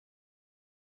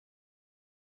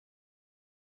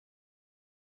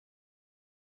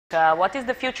What is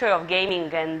the future of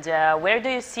gaming, and where do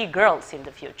you see girls in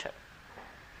the future?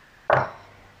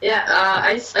 Yeah,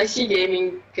 I see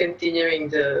gaming continuing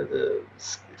to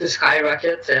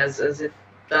skyrocket as it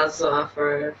does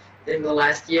for in the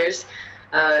last years.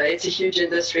 It's a huge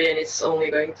industry and it's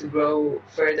only going to grow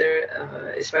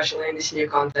further, especially in this new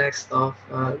context of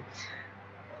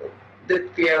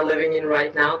that we are living in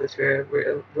right now, that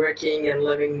we're working and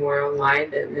living more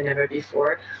online than ever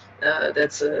before.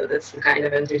 That's the kind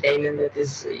of entertainment that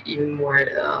is even more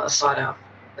sought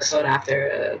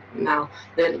after now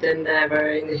than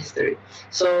ever in history.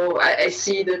 So I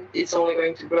see that it's only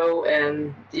going to grow,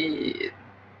 and the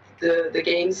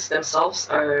games themselves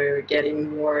are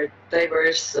getting more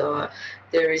diverse.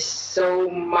 There is so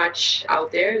much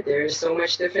out there. There's so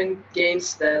much different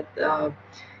games that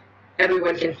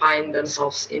everyone can find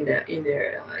themselves in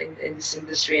this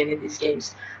industry and in these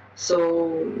games.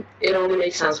 So it only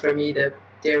makes sense for me that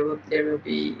there will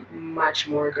be much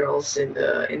more girls in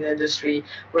the industry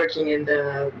working in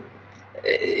the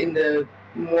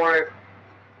more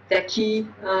techie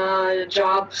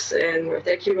jobs and more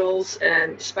techie roles,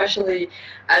 and especially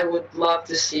I would love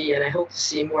to see, and I hope to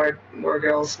see more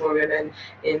girls, more women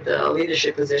in the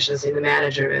leadership positions, in the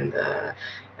manager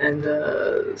and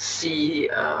the C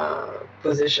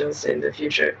positions in the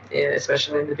future,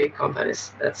 especially in the big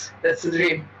companies. That's the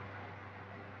dream.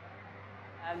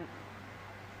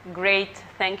 Great,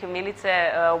 thank you,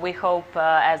 Milica. We hope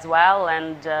as well,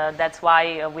 and that's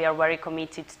why we are very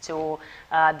committed to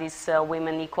this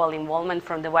women equal involvement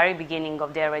from the very beginning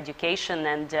of their education,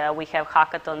 and we have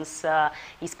hackathons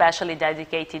especially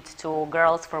dedicated to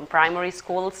girls from primary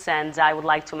schools. And I would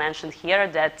like to mention here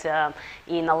that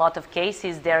in a lot of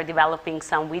cases they're developing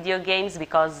some video games,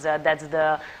 because that's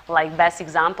the best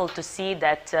example to see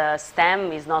that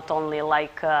STEM is not only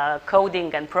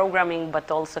coding and programming,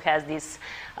 but also has this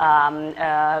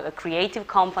a creative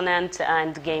component,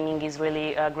 and gaming is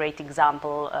really a great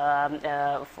example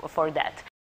for that.